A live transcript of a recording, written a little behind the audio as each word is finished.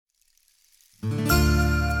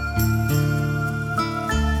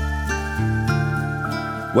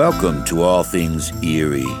Welcome to All Things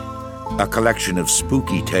Eerie, a collection of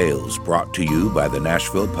spooky tales brought to you by the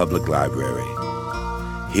Nashville Public Library.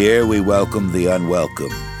 Here we welcome the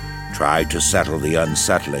unwelcome, try to settle the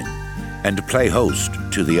unsettling, and play host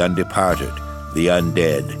to the undeparted, the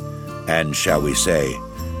undead, and, shall we say,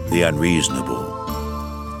 the unreasonable.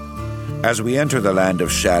 As we enter the land of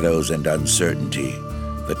shadows and uncertainty,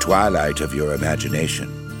 the twilight of your imagination,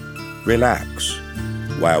 relax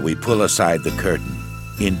while we pull aside the curtain.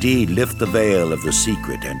 Indeed, lift the veil of the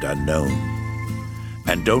secret and unknown.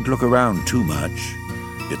 And don't look around too much.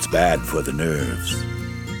 It's bad for the nerves.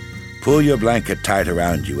 Pull your blanket tight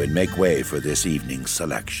around you and make way for this evening's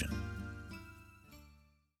selection.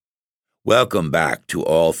 Welcome back to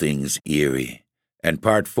All Things Eerie, and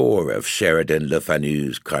Part 4 of Sheridan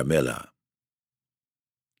LeFanu's Carmilla.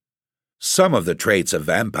 Some of the traits of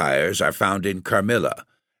vampires are found in Carmilla,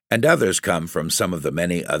 and others come from some of the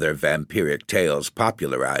many other vampiric tales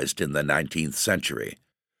popularized in the 19th century,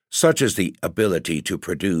 such as the ability to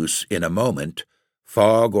produce, in a moment,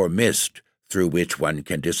 fog or mist through which one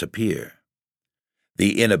can disappear,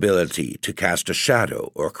 the inability to cast a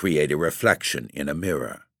shadow or create a reflection in a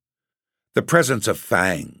mirror, the presence of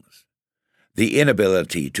fangs, the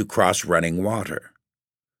inability to cross running water,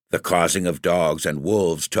 the causing of dogs and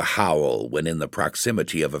wolves to howl when in the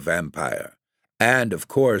proximity of a vampire, and, of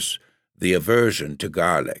course, the aversion to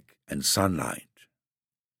garlic and sunlight.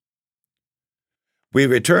 We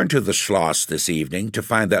return to the Schloss this evening to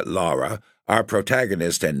find that Laura, our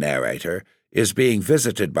protagonist and narrator, is being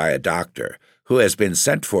visited by a doctor who has been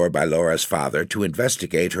sent for by Laura's father to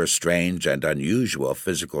investigate her strange and unusual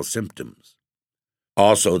physical symptoms.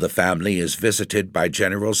 Also, the family is visited by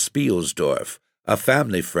General Spielsdorf, a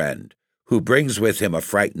family friend, who brings with him a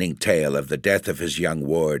frightening tale of the death of his young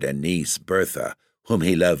ward and niece, Bertha, whom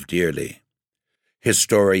he loved dearly. His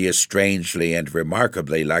story is strangely and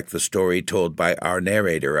remarkably like the story told by our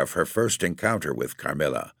narrator of her first encounter with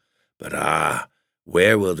Carmilla. But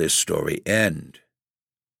where will this story end?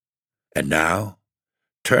 And now,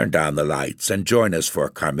 turn down the lights and join us for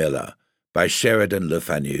Carmilla by Sheridan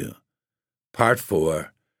LeFanu, Part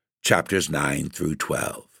 4, Chapters 9 through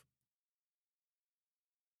 12.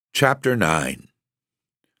 Chapter 9.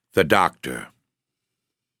 The Doctor.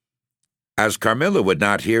 As Carmilla would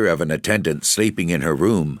not hear of an attendant sleeping in her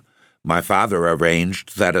room, my father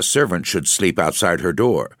arranged that a servant should sleep outside her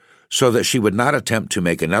door, so that she would not attempt to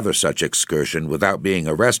make another such excursion without being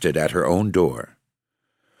arrested at her own door.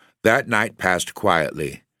 That night passed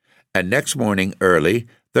quietly, and next morning early,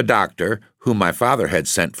 the doctor, whom my father had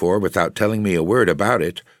sent for without telling me a word about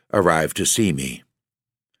it, arrived to see me.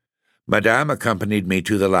 Madame accompanied me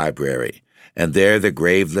to the library, and there the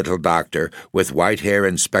grave little doctor, with white hair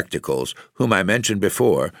and spectacles, whom I mentioned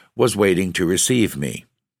before, was waiting to receive me.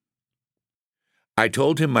 I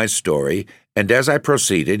told him my story, and as I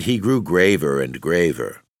proceeded he grew graver and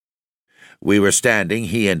graver. We were standing,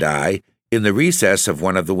 he and I, in the recess of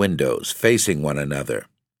one of the windows, facing one another.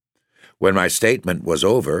 When my statement was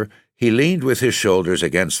over, he leaned with his shoulders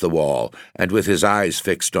against the wall, and with his eyes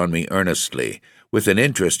fixed on me earnestly, with an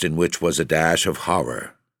interest in which was a dash of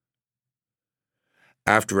horror.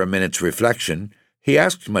 After a minute's reflection, he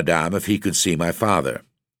asked Madame if he could see my father.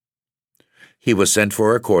 He was sent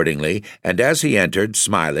for accordingly, and as he entered,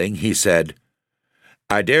 smiling, he said,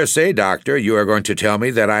 "I dare say, Doctor, you are going to tell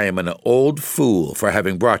me that I am an old fool for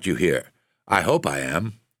having brought you here. I hope I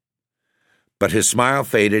am." But his smile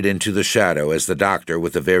faded into the shadow as the doctor,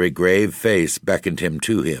 with a very grave face, beckoned him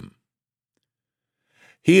to him.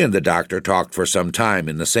 He and the doctor talked for some time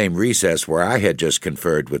in the same recess where I had just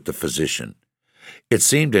conferred with the physician. It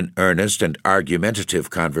seemed an earnest and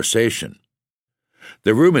argumentative conversation.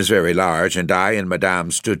 The room is very large, and I and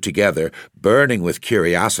Madame stood together, burning with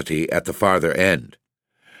curiosity at the farther end.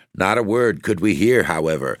 Not a word could we hear,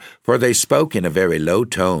 however, for they spoke in a very low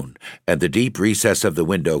tone, and the deep recess of the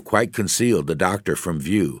window quite concealed the doctor from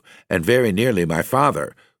view, and very nearly my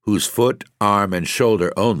father, whose foot, arm, and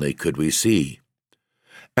shoulder only could we see.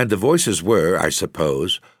 And the voices were, I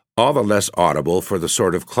suppose, all the less audible for the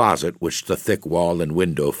sort of closet which the thick wall and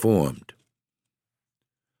window formed.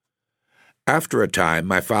 After a time,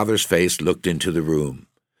 my father's face looked into the room.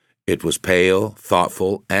 It was pale,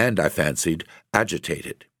 thoughtful, and, I fancied,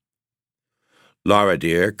 agitated. "Laura,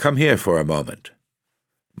 dear, come here for a moment."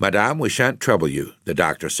 "Madame, we shan't trouble you," the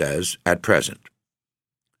doctor says, "at present."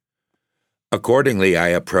 Accordingly, I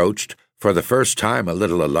approached, for the first time a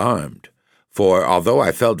little alarmed. For, although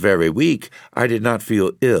I felt very weak, I did not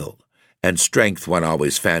feel ill, and strength, one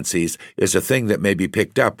always fancies, is a thing that may be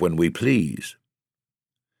picked up when we please.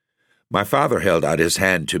 My father held out his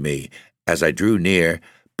hand to me as I drew near,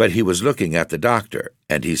 But he was looking at the doctor,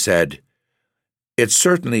 and he said, "It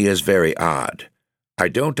certainly is very odd. I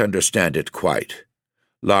don't understand it quite.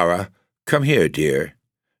 Laura, come here, dear.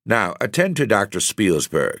 Now attend to Dr.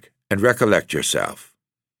 Spielsberg, and recollect yourself.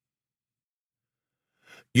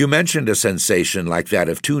 You mentioned a sensation like that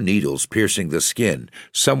of 2 needles piercing the skin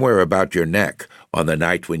somewhere about your neck on the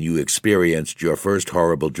night when you experienced your first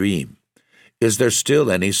horrible dream. Is there still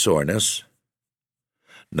any soreness?"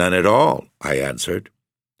 "None at all," I answered.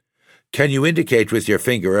 "Can you indicate with your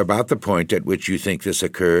finger about the point at which you think this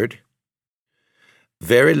occurred?"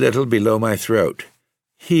 "Very little below my throat.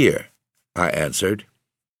 Here," I answered.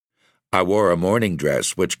 I wore a morning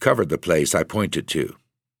dress which covered the place I pointed to.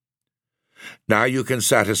 "Now you can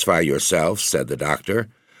satisfy yourself," said the doctor.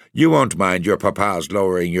 "You won't mind your papa's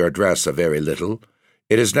lowering your dress a very little.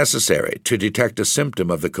 It is necessary to detect a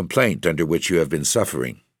symptom of the complaint under which you have been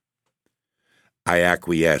suffering." I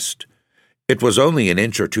acquiesced. It was only an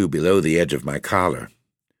inch or 2 below the edge of my collar.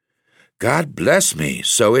 "God bless me,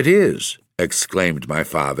 so it is!" exclaimed my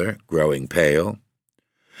father, growing pale.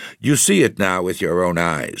 "You see it now with your own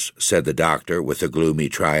eyes," said the doctor with a gloomy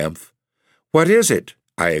triumph. "What is it?"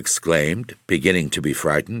 I exclaimed, beginning to be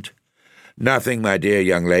frightened. "Nothing, my dear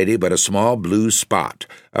young lady, but a small blue spot,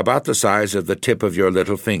 about the size of the tip of your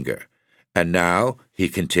little finger. And now," he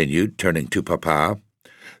continued, turning to Papa,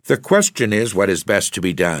 "the question is what is best to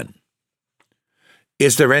be done."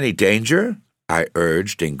 "Is there any danger?" I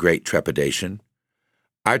urged in great trepidation.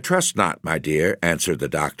 "I trust not, my dear," answered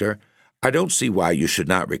the doctor. "I don't see why you should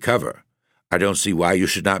not recover. I don't see why you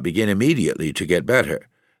should not begin immediately to get better.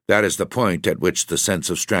 That is the point at which the sense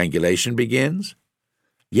of strangulation begins?"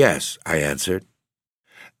 "Yes," I answered.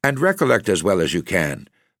 "And recollect as well as you can,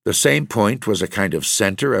 the same point was a kind of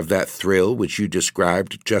center of that thrill which you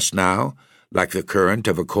described just now, like the current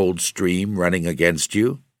of a cold stream running against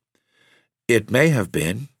you?" "It may have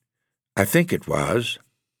been. I think it was."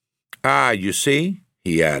 "Ah, you see,"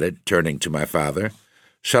 he added, turning to my father.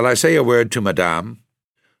 "Shall I say a word to Madame?"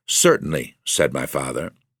 "Certainly," said my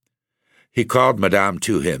father. He called Madame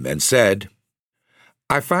to him and said,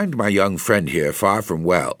 "I find my young friend here far from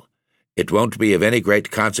well. It won't be of any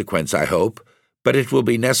great consequence, I hope, but it will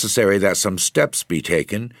be necessary that some steps be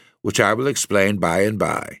taken, which I will explain by and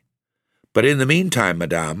by. But in the meantime,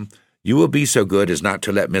 Madame, you will be so good as not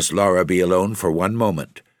to let Miss Laura be alone for one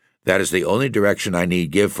moment. That is the only direction I need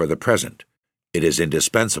give for the present. It is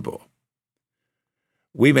indispensable."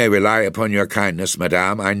 "We may rely upon your kindness,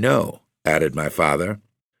 Madame, I know," added my father.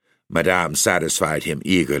 Madame satisfied him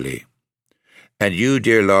eagerly. "And you,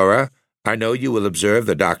 dear Laura, I know you will observe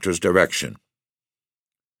the doctor's direction."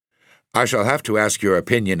 "I shall have to ask your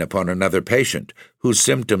opinion upon another patient, whose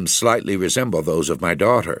symptoms slightly resemble those of my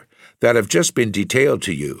daughter, that have just been detailed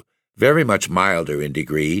to you, very much milder in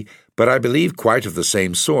degree, but I believe quite of the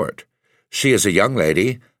same sort. She is a young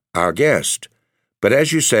lady, our guest. But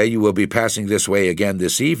as you say you will be passing this way again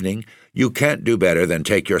this evening, you can't do better than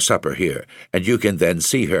take your supper here, and you can then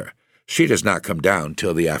see her. She does not come down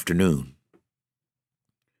till the afternoon."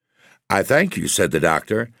 "I thank you," said the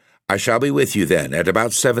doctor. "I shall be with you then at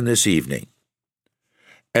about 7 this evening."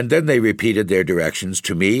 And then they repeated their directions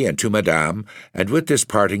to me and to Madame, and with this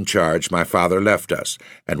parting charge my father left us,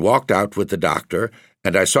 and walked out with the doctor,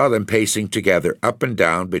 and I saw them pacing together up and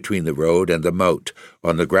down between the road and the moat,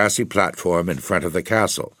 on the grassy platform in front of the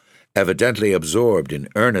castle, evidently absorbed in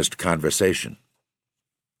earnest conversation.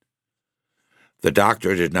 The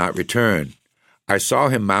doctor did not return. I saw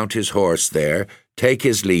him mount his horse there, take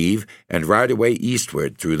his leave, and ride away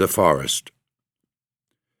eastward through the forest.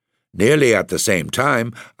 Nearly at the same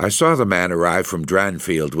time, I saw the man arrive from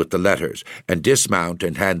Dranfield with the letters, and dismount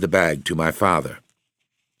and hand the bag to my father.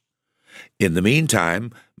 In the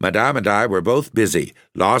meantime, Madame and I were both busy,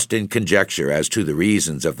 lost in conjecture as to the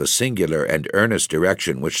reasons of the singular and earnest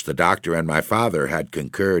direction which the doctor and my father had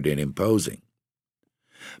concurred in imposing.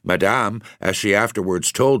 Madame, as she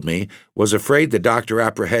afterwards told me, was afraid the doctor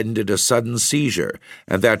apprehended a sudden seizure,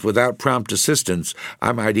 and that without prompt assistance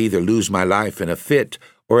I might either lose my life in a fit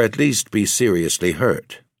or at least be seriously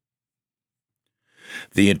hurt.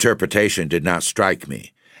 The interpretation did not strike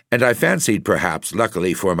me, and I fancied perhaps,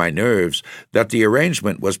 luckily for my nerves, that the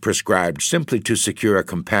arrangement was prescribed simply to secure a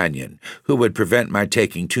companion who would prevent my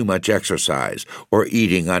taking too much exercise, or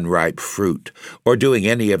eating unripe fruit, or doing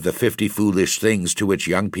any of the 50 foolish things to which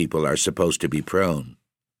young people are supposed to be prone.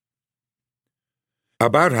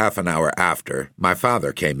 About half an hour after, my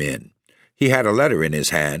father came in. He had a letter in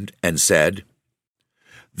his hand, and said,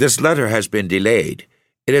 "This letter has been delayed.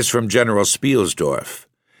 It is from General Spielsdorf.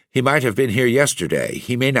 He might have been here yesterday.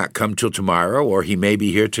 He may not come till tomorrow, or he may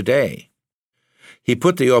be here today. He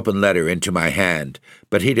put the open letter into my hand,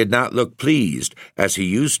 but he did not look pleased, as he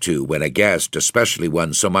used to when a guest, especially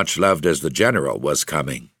one so much loved as the general, was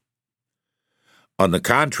coming. On the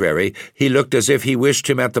contrary, he looked as if he wished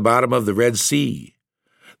him at the bottom of the Red Sea.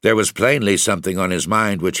 There was plainly something on his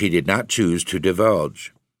mind which he did not choose to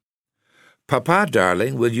divulge. "Papa,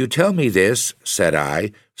 darling, will you tell me this?" said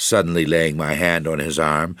I, suddenly laying my hand on his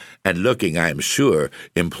arm and looking, I am sure,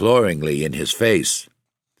 imploringly in his face.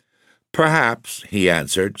 "Perhaps," he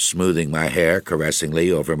answered, smoothing my hair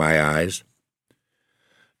caressingly over my eyes.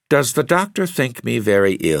 "Does the doctor think me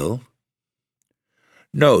very ill?"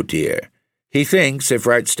 "No, dear. He thinks, if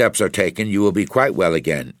right steps are taken, you will be quite well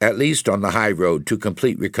again, at least on the high road to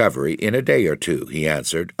complete recovery in a day or two," he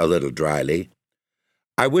answered, a little dryly.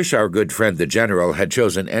 "I wish our good friend the General had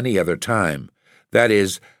chosen any other time. That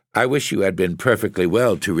is, I wish you had been perfectly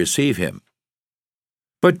well to receive him."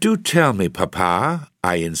 "But do tell me, Papa,"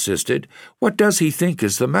 I insisted, "what does he think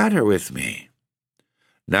is the matter with me?"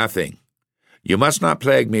 "Nothing. You must not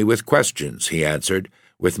plague me with questions," he answered,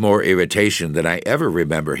 with more irritation than I ever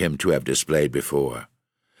remember him to have displayed before.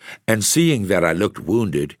 And seeing that I looked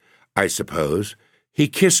wounded, I suppose, he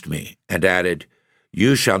kissed me and added,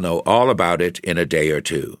 "You shall know all about it in a day or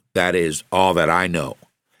two. That is, all that I know.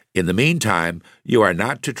 In the meantime, you are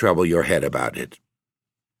not to trouble your head about it."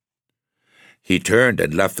 He turned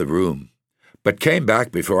and left the room, but came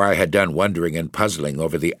back before I had done wondering and puzzling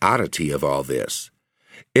over the oddity of all this.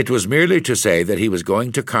 It was merely to say that he was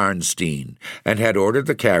going to Karnstein, and had ordered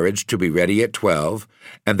the carriage to be ready at 12,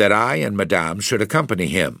 and that I and Madame should accompany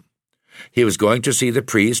him. He was going to see the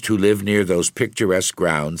priest who lived near those picturesque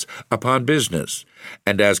grounds upon business,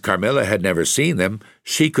 and as Carmilla had never seen them,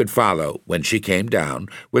 she could follow, when she came down,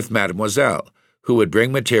 with Mademoiselle, who would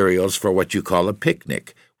bring materials for what you call a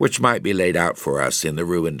picnic, which might be laid out for us in the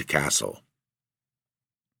ruined castle.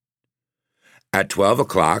 At 12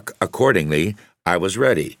 o'clock, accordingly, I was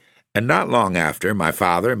ready, and not long after, my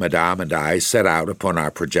father, Madame, and I set out upon our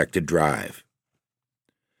projected drive.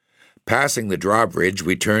 Passing the drawbridge,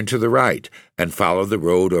 we turned to the right and followed the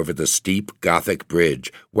road over the steep Gothic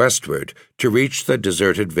bridge westward to reach the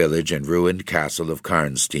deserted village and ruined castle of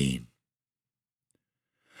Karnstein.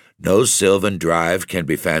 No sylvan drive can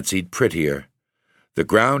be fancied prettier. The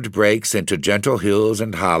ground breaks into gentle hills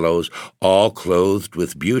and hollows, all clothed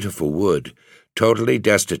with beautiful wood, totally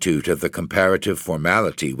destitute of the comparative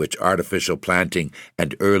formality which artificial planting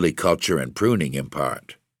and early culture and pruning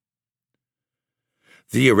impart.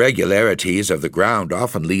 The irregularities of the ground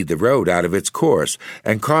often lead the road out of its course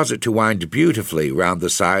and cause it to wind beautifully round the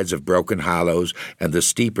sides of broken hollows and the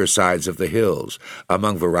steeper sides of the hills,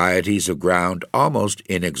 among varieties of ground almost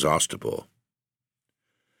inexhaustible.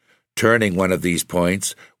 Turning one of these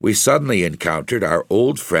points, we suddenly encountered our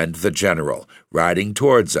old friend the General, riding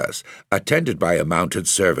towards us, attended by a mounted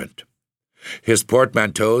servant. His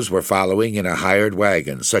portmanteaus were following in a hired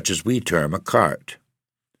wagon, such as we term a cart.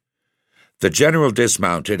 The General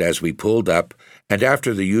dismounted as we pulled up, and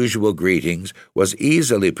after the usual greetings, was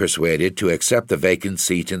easily persuaded to accept the vacant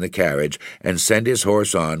seat in the carriage and send his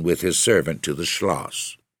horse on with his servant to the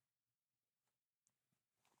Schloss.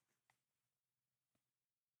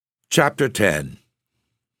 Chapter 10.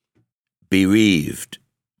 Bereaved.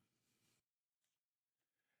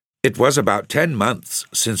 It was about 10 months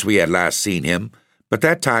since we had last seen him, but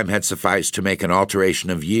that time had sufficed to make an alteration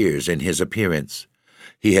of years in his appearance.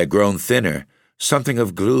 He had grown thinner. Something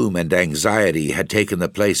of gloom and anxiety had taken the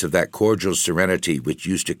place of that cordial serenity which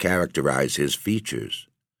used to characterize his features.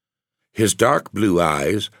 His dark blue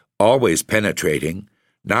eyes, always penetrating,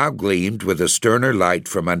 now gleamed with a sterner light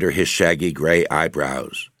from under his shaggy gray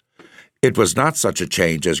eyebrows. It was not such a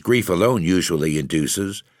change as grief alone usually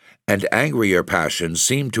induces, and angrier passions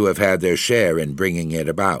seemed to have had their share in bringing it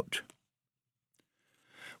about.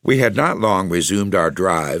 We had not long resumed our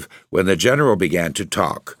drive when the General began to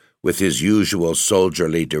talk, with his usual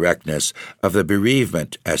soldierly directness, of the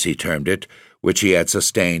bereavement, as he termed it, which he had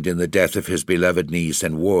sustained in the death of his beloved niece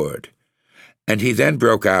and ward. And he then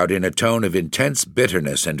broke out in a tone of intense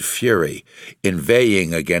bitterness and fury,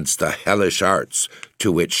 inveighing against the hellish arts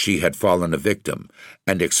to which she had fallen a victim,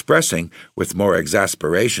 and expressing, with more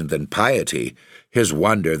exasperation than piety, his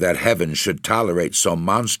wonder that heaven should tolerate so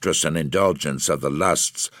monstrous an indulgence of the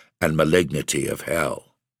lusts and malignity of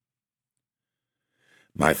hell.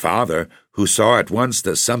 My father, who saw at once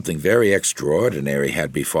that something very extraordinary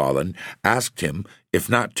had befallen, asked him, if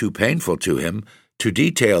not too painful to him, to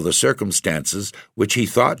detail the circumstances which he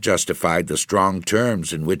thought justified the strong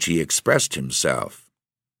terms in which he expressed himself.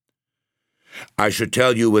 "I should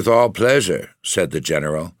tell you with all pleasure," said the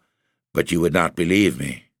General, "but you would not believe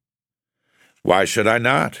me." "Why should I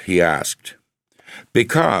not?" he asked.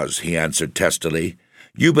 "Because," he answered testily,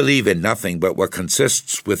 "you believe in nothing but what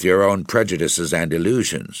consists with your own prejudices and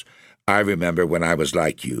illusions. I remember when I was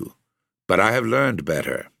like you, but I have learned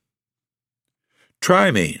better."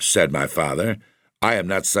 "Try me," said my father. "I am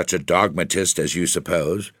not such a dogmatist as you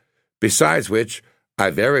suppose. Besides which, I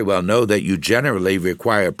very well know that you generally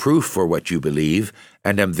require proof for what you believe,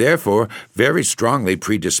 and am therefore very strongly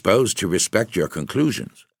predisposed to respect your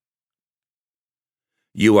conclusions."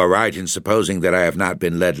 "You are right in supposing that I have not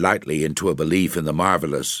been led lightly into a belief in the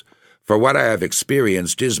marvelous, for what I have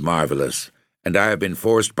experienced is marvelous, and I have been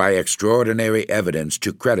forced by extraordinary evidence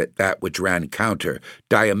to credit that which ran counter,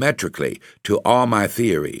 diametrically, to all my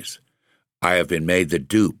theories. I have been made the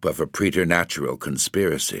dupe of a preternatural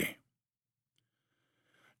conspiracy."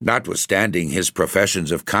 Notwithstanding his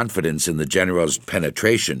professions of confidence in the general's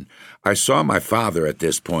penetration, I saw my father at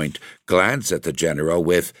this point glance at the general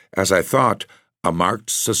with, as I thought, a marked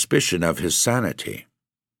suspicion of his sanity.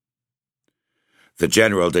 The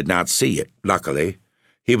general did not see it, luckily.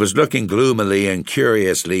 He was looking gloomily and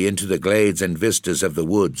curiously into the glades and vistas of the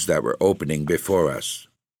woods that were opening before us.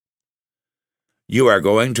 "You are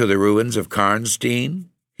going to the ruins of Karnstein?"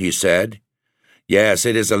 he said. "Yes,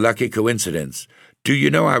 it is a lucky coincidence. Do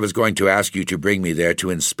you know I was going to ask you to bring me there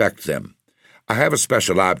to inspect them? I have a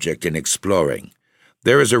special object in exploring.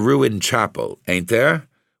 There is a ruined chapel, ain't there,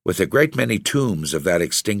 with a great many tombs of that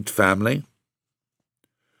extinct family?"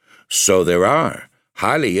 "So there are.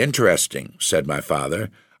 Highly interesting," said my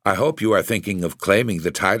father. "I hope you are thinking of claiming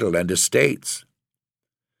the title and estates."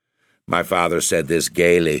 My father said this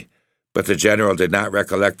gaily, but the general did not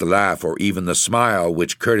recollect the laugh or even the smile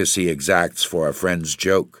which courtesy exacts for a friend's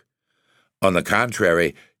joke. On the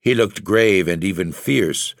contrary, he looked grave and even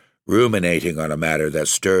fierce, ruminating on a matter that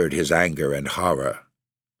stirred his anger and horror.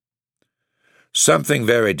 "Something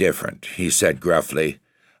very different," he said gruffly.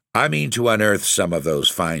 "I mean to unearth some of those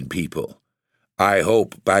fine people. I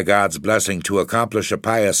hope, by God's blessing, to accomplish a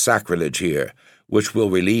pious sacrilege here, which will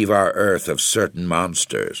relieve our earth of certain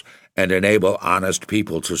monsters, and enable honest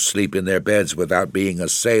people to sleep in their beds without being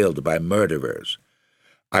assailed by murderers.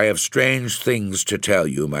 I have strange things to tell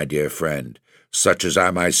you, my dear friend, such as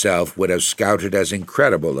I myself would have scouted as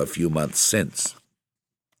incredible a few months since."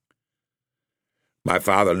 My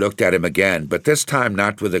father looked at him again, but this time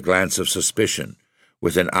not with a glance of suspicion,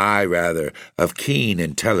 with an eye, rather, of keen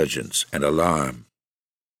intelligence and alarm.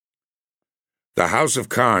 "The house of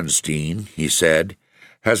Karnstein," he said,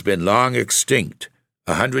 "has been long extinct,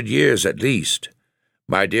 100 years at least.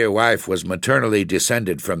 My dear wife was maternally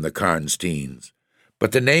descended from the Karnsteins,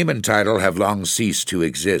 but the name and title have long ceased to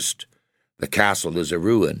exist. The castle is a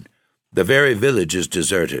ruin. The very village is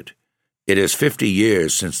deserted. It is 50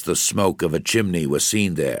 years since the smoke of a chimney was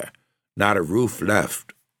seen there. Not a roof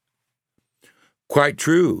left." "Quite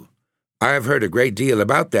true. I have heard a great deal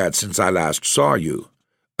about that since I last saw you.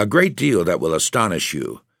 A great deal that will astonish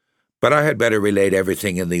you. But I had better relate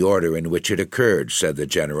everything in the order in which it occurred," said the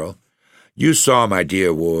general. "You saw my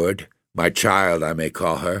dear ward, my child I may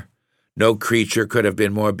call her. No creature could have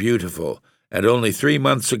been more beautiful, and only 3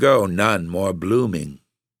 months ago none more blooming."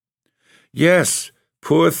 "Yes,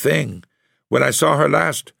 poor thing. When I saw her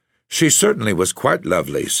last, she certainly was quite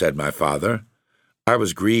lovely," said my father. "I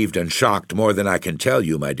was grieved and shocked more than I can tell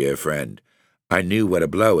you, my dear friend. I knew what a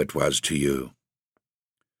blow it was to you."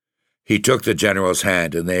 He took the general's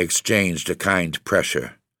hand, and they exchanged a kind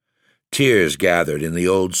pressure. Tears gathered in the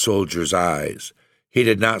old soldier's eyes. He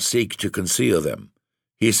did not seek to conceal them.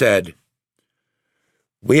 He said,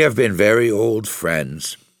 "We have been very old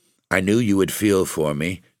friends. I knew you would feel for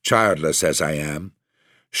me, childless as I am.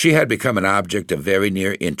 She had become an object of very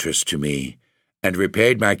near interest to me, and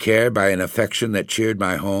repaid my care by an affection that cheered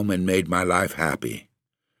my home and made my life happy.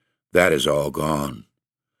 That is all gone.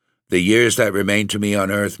 The years that remain to me on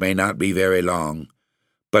earth may not be very long,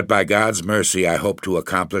 but by God's mercy I hope to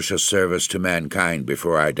accomplish a service to mankind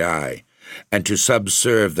before I die, and to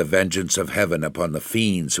subserve the vengeance of heaven upon the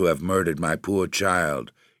fiends who have murdered my poor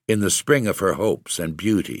child in the spring of her hopes and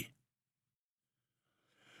beauty."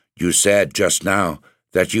 "You said just now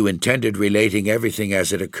that you intended relating everything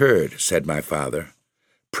as it occurred," said my father.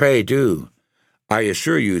 "Pray do. I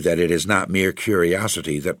assure you that it is not mere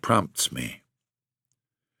curiosity that prompts me."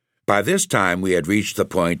 By this time we had reached the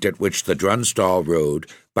point at which the Drunstall road,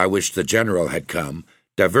 by which the general had come,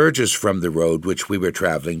 diverges from the road which we were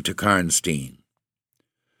traveling to Karnstein.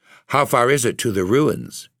 "How far is it to the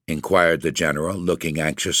ruins?" inquired the general, looking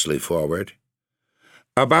anxiously forward.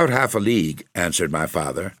 "About half a league," answered my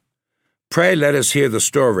father. "Pray let us hear the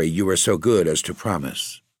story you were so good as to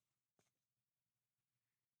promise."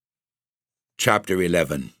 Chapter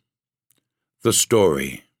 11. The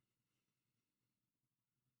Story.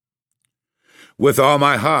 "With all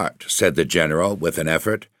my heart," said the general with an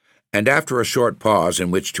effort, and after a short pause in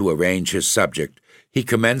which to arrange his subject, he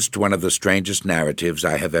commenced one of the strangest narratives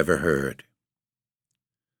I have ever heard.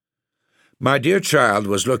 "My dear child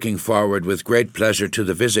was looking forward with great pleasure to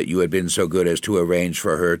the visit you had been so good as to arrange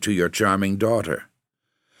for her to your charming daughter."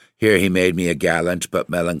 Here he made me a gallant but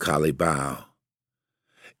melancholy bow.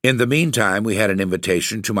 "In the meantime we had an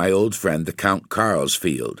invitation to my old friend the Count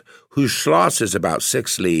Carlsfield, whose Schloss is about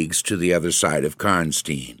 6 leagues to the other side of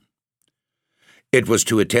Karnstein. It was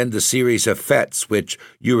to attend the series of fêtes which,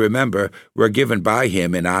 you remember, were given by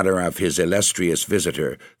him in honor of his illustrious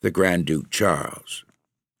visitor, the Grand Duke Charles."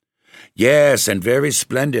 "Yes, and very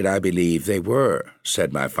splendid, I believe, they were,"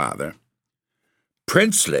 said my father.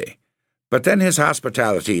 "Princely, but then his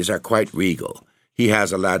hospitalities are quite regal. He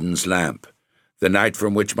has Aladdin's lamp. The night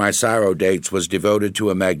from which my sorrow dates was devoted to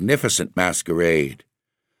a magnificent masquerade.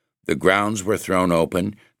 The grounds were thrown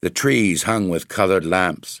open, the trees hung with colored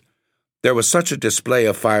lamps. There was such a display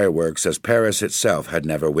of fireworks as Paris itself had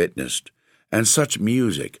never witnessed. And such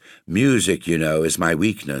music. Music, you know, is my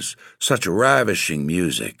weakness. Such ravishing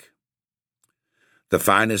music. The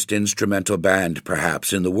finest instrumental band,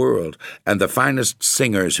 perhaps, in the world, and the finest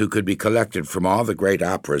singers who could be collected from all the great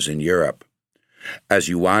operas in Europe. As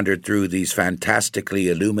you wandered through these fantastically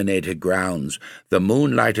illuminated grounds, the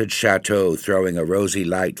moon-lighted chateau throwing a rosy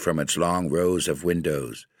light from its long rows of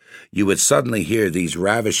windows, you would suddenly hear these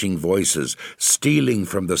ravishing voices stealing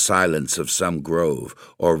from the silence of some grove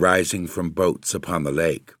or rising from boats upon the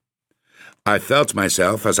lake. I felt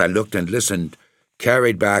myself, as I looked and listened,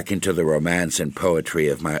 carried back into the romance and poetry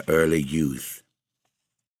of my early youth.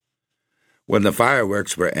 When the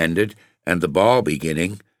fireworks were ended and the ball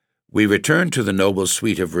beginning, we returned to the noble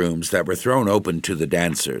suite of rooms that were thrown open to the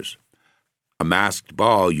dancers. A masked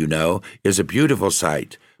ball, you know, is a beautiful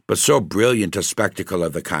sight, but so brilliant a spectacle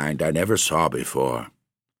of the kind I never saw before.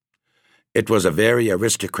 It was a very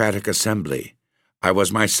aristocratic assembly. I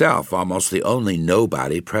was myself almost the only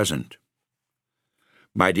nobody present.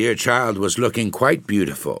 My dear child was looking quite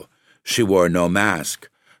beautiful. She wore no mask.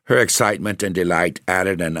 Her excitement and delight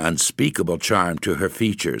added an unspeakable charm to her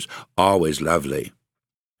features, always lovely.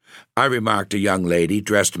 I remarked a young lady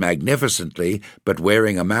dressed magnificently but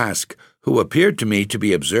wearing a mask, who appeared to me to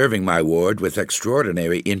be observing my ward with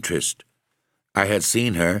extraordinary interest. I had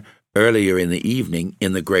seen her earlier in the evening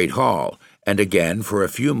in the great hall, and again for a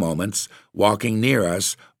few moments walking near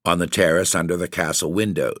us on the terrace under the castle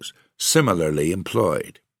windows, similarly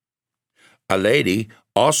employed. A lady,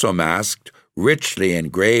 also masked, richly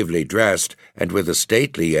and gravely dressed, and with a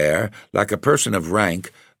stately air, like a person of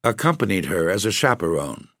rank, accompanied her as a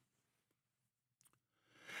chaperone.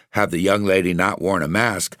 Had the young lady not worn a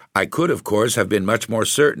mask, I could, of course, have been much more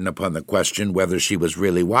certain upon the question whether she was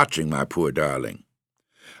really watching my poor darling.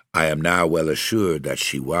 I am now well assured that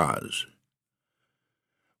she was.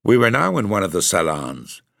 We were now in one of the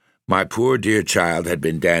salons. My poor dear child had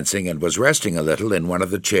been dancing and was resting a little in one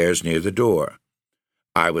of the chairs near the door.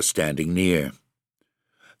 I was standing near.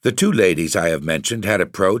 The 2 ladies I have mentioned had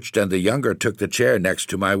approached, and the younger took the chair next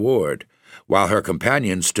to my ward, while her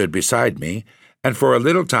companion stood beside me, and for a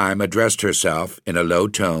little time addressed herself in a low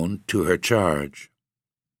tone to her charge.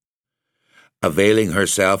 Availing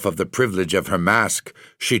herself of the privilege of her mask,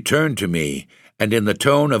 she turned to me, and in the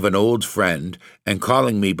tone of an old friend, and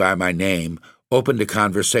calling me by my name, opened a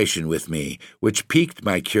conversation with me, which piqued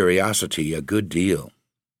my curiosity a good deal.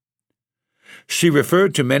 She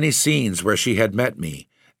referred to many scenes where she had met me,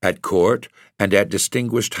 at court and at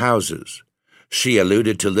distinguished houses. She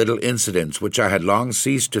alluded to little incidents which I had long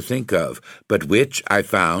ceased to think of, but which, I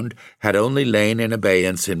found, had only lain in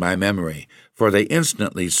abeyance in my memory, for they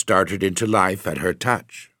instantly started into life at her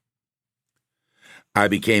touch. I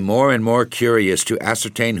became more and more curious to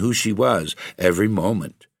ascertain who she was every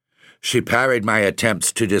moment. She parried my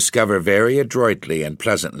attempts to discover very adroitly and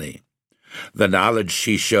pleasantly. The knowledge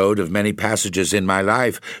she showed of many passages in my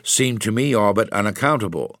life seemed to me all but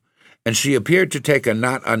unaccountable, and she appeared to take a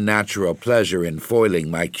not unnatural pleasure in foiling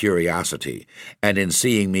my curiosity, and in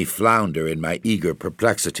seeing me flounder in my eager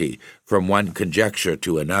perplexity from one conjecture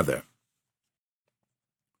to another.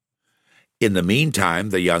 In the meantime,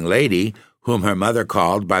 the young lady, whom her mother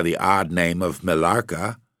called by the odd name of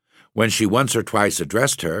Millarca, when she once or twice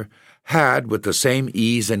addressed her, had, with the same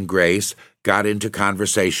ease and grace, got into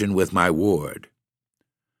conversation with my ward.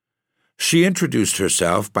 She introduced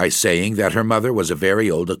herself by saying that her mother was a very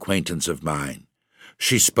old acquaintance of mine.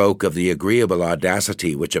 She spoke of the agreeable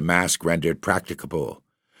audacity which a mask rendered practicable.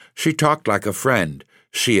 She talked like a friend.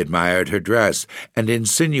 She admired her dress, and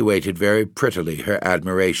insinuated very prettily her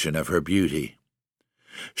admiration of her beauty.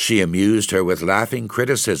 She amused her with laughing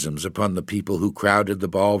criticisms upon the people who crowded the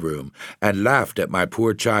ballroom and laughed at my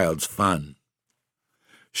poor child's fun.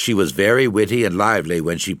 She was very witty and lively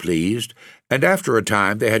when she pleased, and after a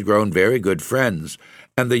time they had grown very good friends,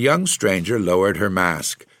 and the young stranger lowered her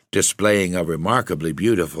mask, displaying a remarkably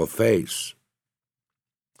beautiful face.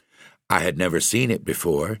 I had never seen it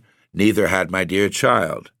before, neither had my dear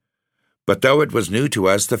child. But though it was new to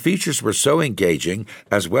us, the features were so engaging,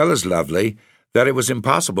 as well as lovely, that it was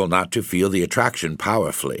impossible not to feel the attraction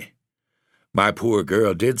powerfully. My poor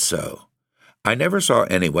girl did so. I never saw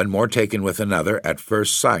anyone more taken with another at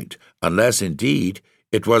first sight, unless, indeed,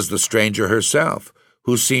 it was the stranger herself,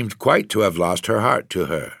 who seemed quite to have lost her heart to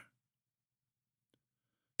her.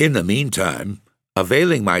 In the meantime,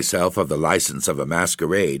 availing myself of the license of a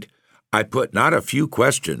masquerade, I put not a few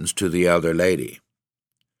questions to the elder lady.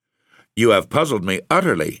 "You have puzzled me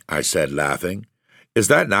utterly," I said, laughing. "Is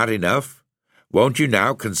that not enough? Won't you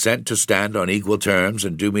now consent to stand on equal terms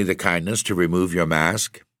and do me the kindness to remove your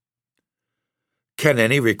mask?" "Can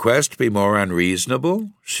any request be more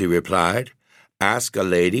unreasonable?" she replied. "Ask a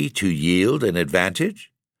lady to yield an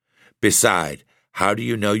advantage? Beside, how do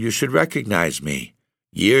you know you should recognize me?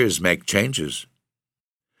 Years make changes."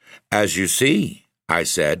 "As you see," I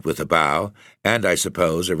said with a bow, and I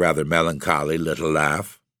suppose a rather melancholy little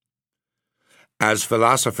laugh. "As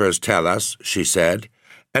philosophers tell us," she said,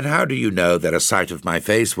 "and how do you know that a sight of my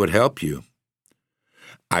face would help you?"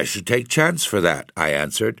 "I should take chance for that," I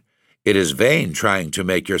answered. "It is vain trying to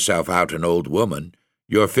make yourself out an old woman.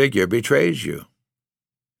 Your figure betrays you."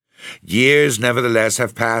 "Years, nevertheless,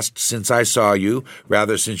 have passed since I saw you,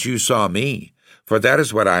 rather since you saw me, for that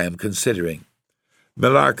is what I am considering.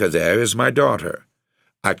 Millarca there is my daughter.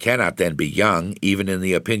 I cannot then be young, even in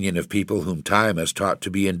the opinion of people whom time has taught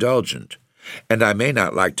to be indulgent, and I may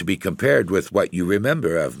not like to be compared with what you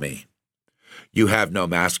remember of me. You have no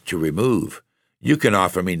mask to remove. You can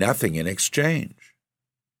offer me nothing in exchange."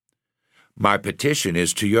 "My petition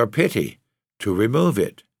is to your pity, to remove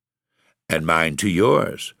it, and mine to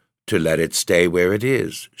yours, to let it stay where it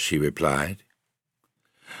is," she replied.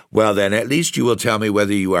 "Well, then, at least you will tell me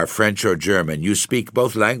whether you are French or German. You speak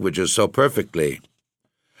both languages so perfectly."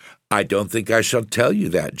 "I don't think I shall tell you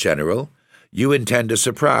that, General. You intend a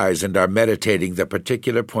surprise and are meditating the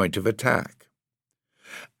particular point of attack."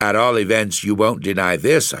 "At all events, you won't deny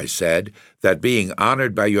this," I said, "that being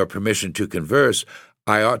honored by your permission to converse,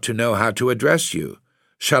 I ought to know how to address you.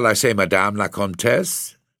 Shall I say Madame la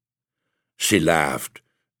Comtesse?" She laughed,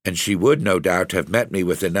 and she would no doubt have met me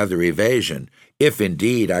with another evasion, if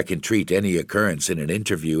indeed I can treat any occurrence in an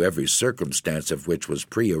interview, every circumstance of which was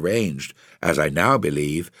prearranged, as I now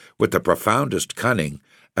believe, with the profoundest cunning,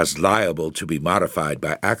 as liable to be modified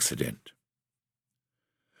by accident.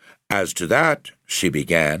 "As to that," she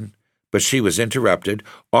began, but she was interrupted,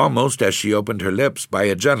 almost as she opened her lips, by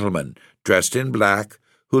a gentleman, dressed in black,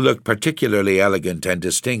 who looked particularly elegant and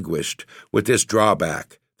distinguished, with this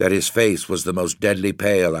drawback, that his face was the most deadly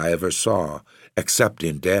pale I ever saw, except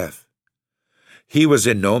in death. He was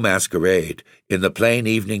in no masquerade, in the plain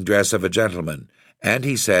evening dress of a gentleman, and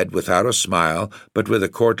he said, without a smile, but with a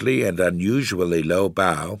courtly and unusually low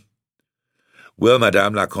bow, "Will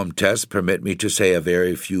Madame la Comtesse permit me to say a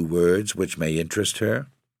very few words which may interest her?"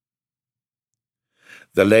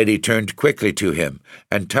 The lady turned quickly to him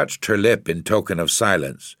and touched her lip in token of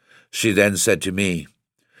silence. She then said to me,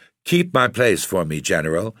 "Keep my place for me,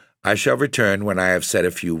 General. I shall return when I have said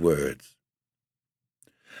a few words."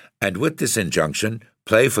 And with this injunction,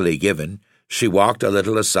 playfully given, she walked a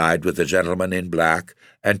little aside with the gentleman in black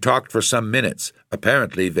and talked for some minutes,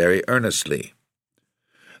 apparently very earnestly.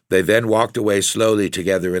 They then walked away slowly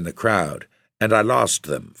together in the crowd, and I lost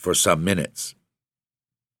them for some minutes.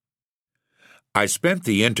 I spent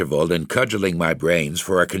the interval in cudgeling my brains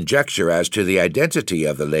for a conjecture as to the identity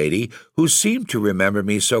of the lady who seemed to remember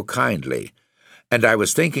me so kindly, and I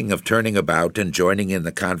was thinking of turning about and joining in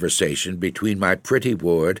the conversation between my pretty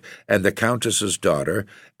ward and the Countess's daughter,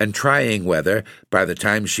 and trying whether, by the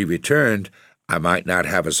time she returned, I might not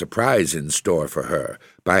have a surprise in store for her,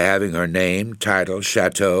 by having her name, title,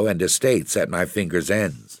 chateau, and estates at my fingers'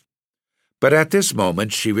 ends. But at this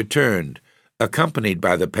moment she returned, accompanied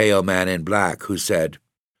by the pale man in black, who said,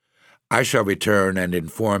 "I shall return and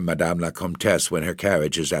inform Madame la Comtesse when her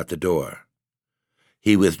carriage is at the door."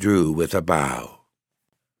 He withdrew with a bow.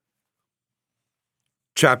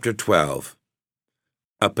 Chapter 12.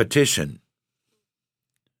 A Petition.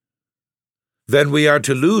 "Then we are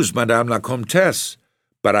to lose Madame la Comtesse,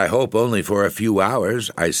 but I hope only for a few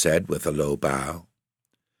hours," I said with a low bow.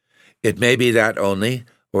 "It may be that only,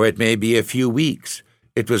 or it may be a few weeks.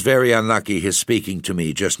 It was very unlucky his speaking to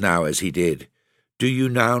me just now as he did. Do you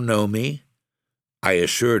now know me?" I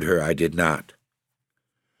assured her I did not.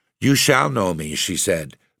 "You shall know me," she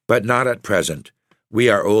said, "but not at present. We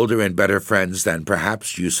are older and better friends than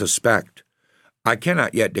perhaps you suspect. I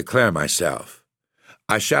cannot yet declare myself.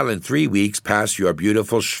 I shall in 3 weeks pass your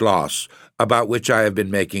beautiful Schloss, about which I have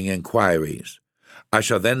been making inquiries. I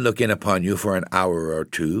shall then look in upon you for an hour or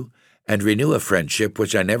two, and renew a friendship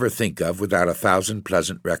which I never think of without 1,000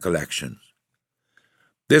 pleasant recollections.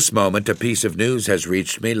 This moment a piece of news has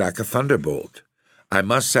reached me like a thunderbolt. I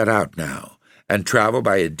must set out now, and travel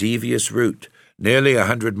by a devious route, nearly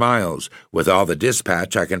 100 miles, with all the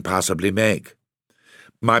dispatch I can possibly make.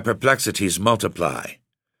 My perplexities multiply.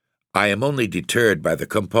 I am only deterred by the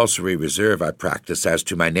compulsory reserve I practice as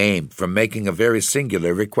to my name from making a very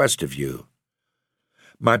singular request of you.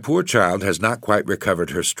 My poor child has not quite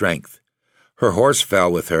recovered her strength. Her horse fell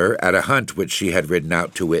with her at a hunt which she had ridden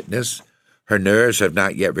out to witness. Her nerves have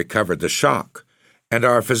not yet recovered the shock, and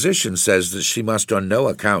our physician says that she must on no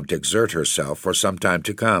account exert herself for some time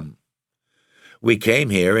to come. We came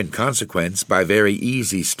here, in consequence, by very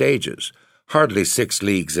easy stages, hardly 6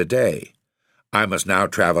 leagues a day. I must now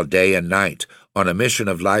travel day and night, on a mission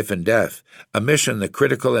of life and death, a mission the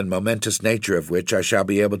critical and momentous nature of which I shall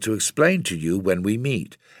be able to explain to you when we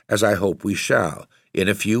meet, as I hope we shall, in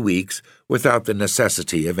a few weeks, without the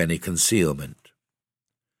necessity of any concealment."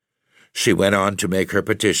 She went on to make her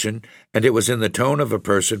petition, and it was in the tone of a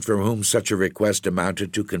person from whom such a request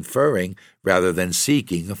amounted to conferring rather than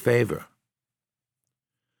seeking a favor.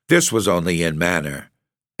 This was only in manner,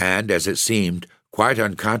 and, as it seemed, quite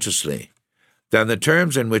unconsciously. Than the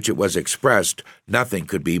terms in which it was expressed, nothing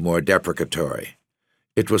could be more deprecatory.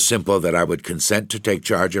 It was simple that I would consent to take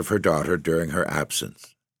charge of her daughter during her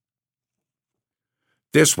absence.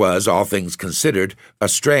 This was, all things considered, a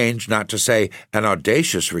strange, not to say an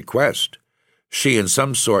audacious request. She in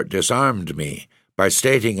some sort disarmed me by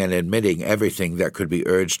stating and admitting everything that could be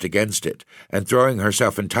urged against it, and throwing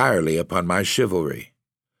herself entirely upon my chivalry.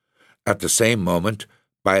 At the same moment,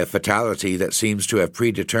 by a fatality that seems to have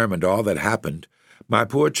predetermined all that happened, my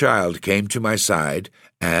poor child came to my side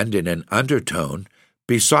and, in an undertone,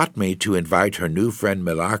 besought me to invite her new friend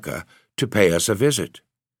Millarca to pay us a visit.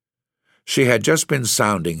 She had just been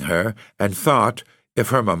sounding her, and thought, if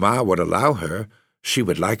her mamma would allow her, she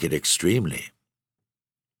would like it extremely.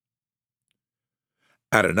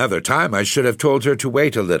 At another time I should have told her to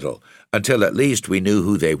wait a little, until at least we knew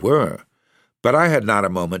who they were, but I had not a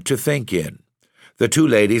moment to think in. The 2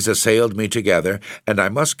 ladies assailed me together, and I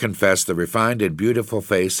must confess the refined and beautiful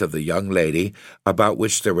face of the young lady, about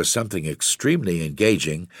which there was something extremely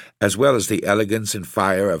engaging, as well as the elegance and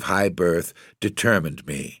fire of high birth, determined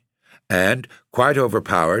me. And, quite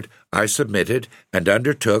overpowered, I submitted, and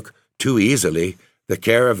undertook, too easily, the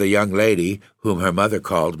care of the young lady whom her mother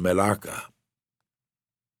called Millarca.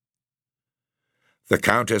 The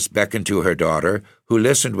Countess beckoned to her daughter, who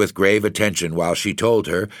listened with grave attention while she told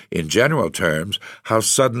her, in general terms, how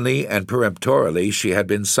suddenly and peremptorily she had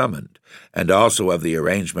been summoned, and also of the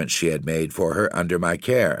arrangements she had made for her under my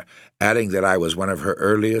care, adding that I was one of her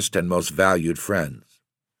earliest and most valued friends.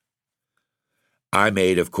 I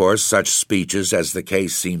made, of course, such speeches as the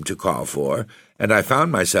case seemed to call for, and I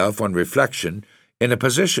found myself, on reflection, in a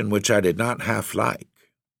position which I did not half like.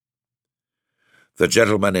 The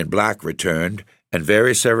gentleman in black returned, and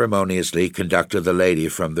very ceremoniously conducted the lady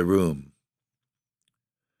from the room.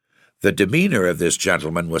 The demeanor of this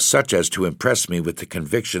gentleman was such as to impress me with the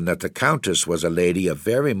conviction that the Countess was a lady of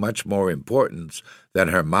very much more importance than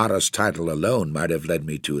her modest title alone might have led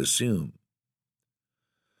me to assume.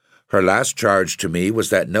 Her last charge to me was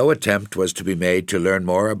that no attempt was to be made to learn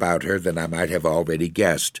more about her than I might have already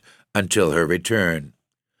guessed, until her return.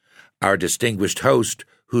 Our distinguished host,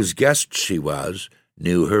 whose guest she was,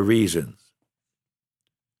 knew her reasons.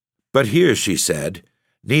 "But here," she said,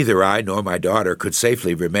 "neither I nor my daughter could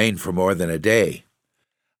safely remain for more than a day.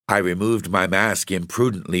 I removed my mask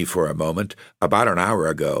imprudently for a moment, about an hour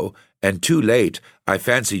ago, and too late I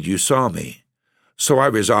fancied you saw me. So I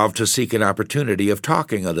resolved to seek an opportunity of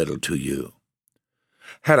talking a little to you.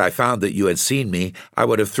 Had I found that you had seen me, I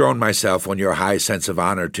would have thrown myself on your high sense of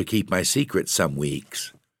honor to keep my secret some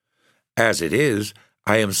weeks. As it is,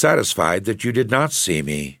 I am satisfied that you did not see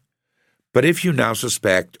me. But if you now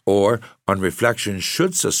suspect, or, on reflection,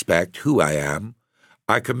 should suspect who I am,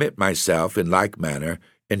 I commit myself, in like manner,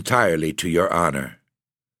 entirely to your honor.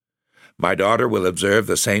 My daughter will observe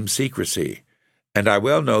the same secrecy, and I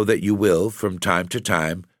well know that you will, from time to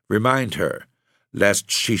time, remind her, lest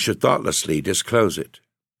she should thoughtlessly disclose it."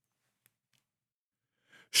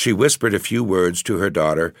 She whispered a few words to her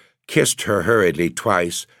daughter, kissed her hurriedly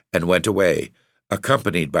twice, and went away,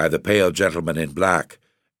 accompanied by the pale gentleman in black,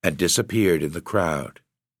 and disappeared in the crowd.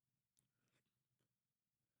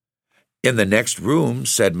 "In the next room,"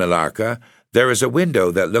 said Millarca, "there is a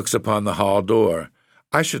window that looks upon the hall door.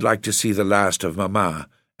 I should like to see the last of Mamma,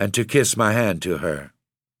 and to kiss my hand to her."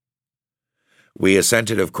 We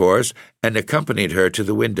assented, of course, and accompanied her to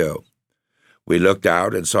the window. We looked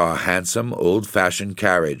out and saw a handsome, old-fashioned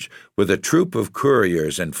carriage with a troop of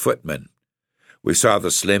couriers and footmen. We saw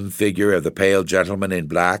the slim figure of the pale gentleman in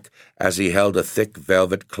black as he held a thick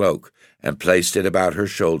velvet cloak and placed it about her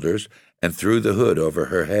shoulders and threw the hood over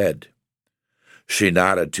her head. She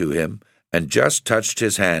nodded to him and just touched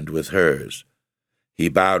his hand with hers. He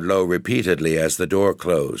bowed low repeatedly as the door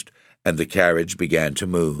closed, and the carriage began to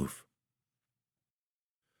move.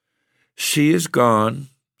 "She is gone,"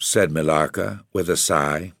 said Millarca with a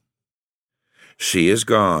sigh. "She is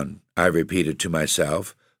gone," I repeated to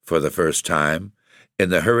myself, for the first time, in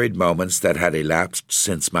the hurried moments that had elapsed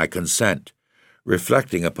since my consent,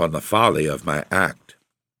 reflecting upon the folly of my act.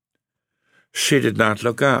 "She did not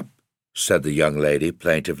look up," said the young lady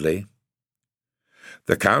plaintively.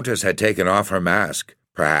 "The Countess had taken off her mask,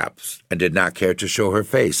 perhaps, and did not care to show her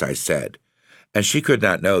face," I said, "and she could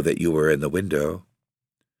not know that you were in the window."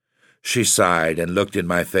 She sighed and looked in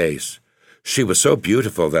my face. She was so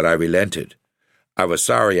beautiful that I relented. I was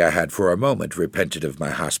sorry I had for a moment repented of my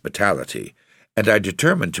hospitality, and I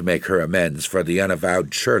determined to make her amends for the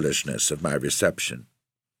unavowed churlishness of my reception.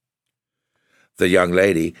 The young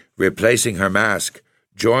lady, replacing her mask,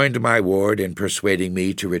 joined my ward in persuading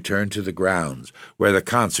me to return to the grounds, where the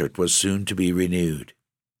concert was soon to be renewed.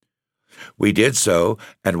 We did so,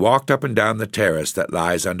 and walked up and down the terrace that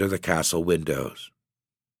lies under the castle windows.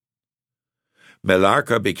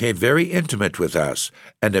 Millarca became very intimate with us,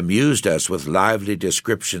 and amused us with lively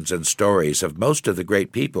descriptions and stories of most of the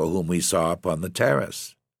great people whom we saw upon the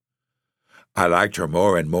terrace. I liked her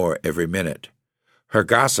more and more every minute. Her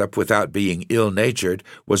gossip, without being ill-natured,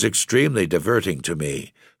 was extremely diverting to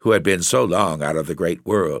me, who had been so long out of the great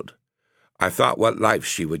world. I thought what life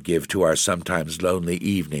she would give to our sometimes lonely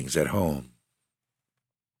evenings at home.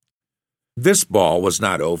 This ball was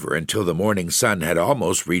not over until the morning sun had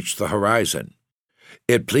almost reached the horizon.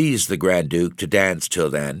 It pleased the Grand Duke to dance till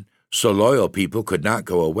then, so loyal people could not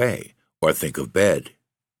go away or think of bed.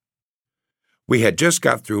 We had just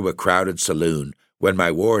got through a crowded saloon when my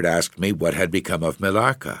ward asked me what had become of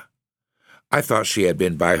Millarca. I thought she had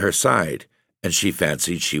been by her side, and she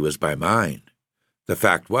fancied she was by mine. The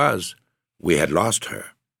fact was, we had lost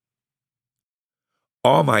her.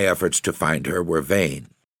 All my efforts to find her were vain.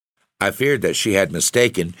 I feared that she had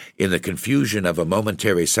mistaken, in the confusion of a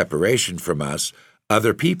momentary separation from us,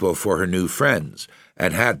 other people for her new friends,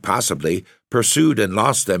 and had possibly pursued and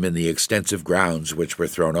lost them in the extensive grounds which were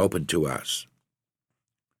thrown open to us.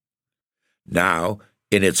 Now,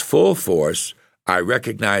 in its full force, I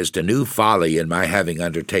recognized a new folly in my having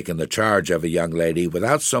undertaken the charge of a young lady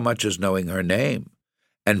without so much as knowing her name,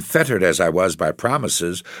 and fettered as I was by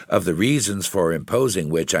promises of the reasons for imposing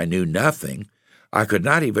which I knew nothing. I could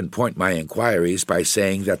not even point my inquiries by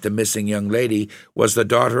saying that the missing young lady was the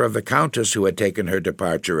daughter of the Countess who had taken her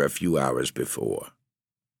departure a few hours before.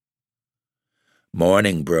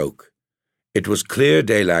 Morning broke. It was clear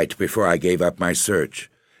daylight before I gave up my search.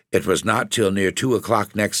 It was not till near 2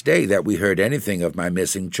 o'clock next day that we heard anything of my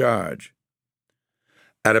missing charge.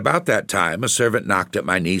 At about that time a servant knocked at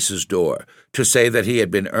my niece's door to say that he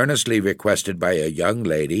had been earnestly requested by a young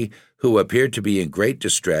lady, who appeared to be in great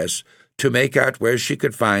distress, to make out where she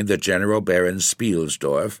could find the General Baron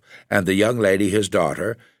Spielsdorf and the young lady his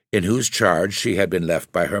daughter, in whose charge she had been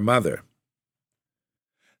left by her mother.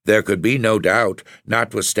 There could be no doubt,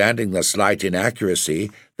 notwithstanding the slight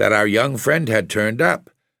inaccuracy, that our young friend had turned up,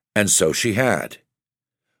 and so she had.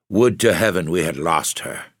 Would to heaven we had lost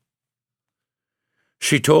her.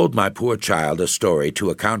 She told my poor child a story to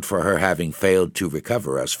account for her having failed to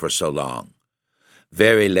recover us for so long.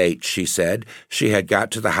 Very late, she said, she had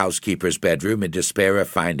got to the housekeeper's bedroom in despair of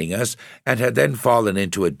finding us, and had then fallen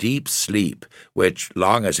into a deep sleep, which,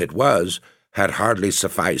 long as it was, had hardly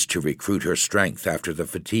sufficed to recruit her strength after the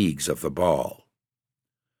fatigues of the ball.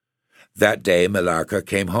 That day Millarca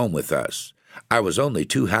came home with us. I was only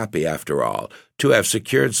too happy, after all, to have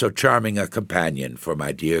secured so charming a companion for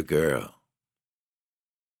my dear girl.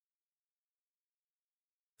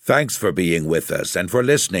 Thanks for being with us and for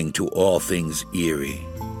listening to All Things Eerie.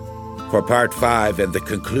 For Part 5 and the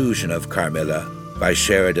conclusion of Carmilla by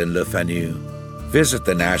Sheridan LeFanu, visit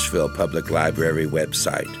the Nashville Public Library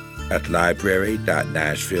website at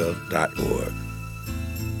library.nashville.org.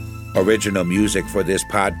 Original music for this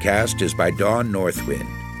podcast is by Dawn Northwind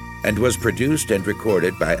and was produced and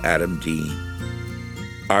recorded by Adam Dean.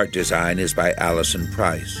 Art design is by Allison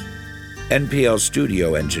Price. NPL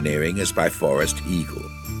studio engineering is by Forrest Eagle.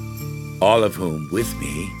 All of whom, with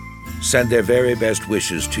me, send their very best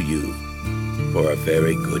wishes to you for a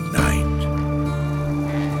very good night.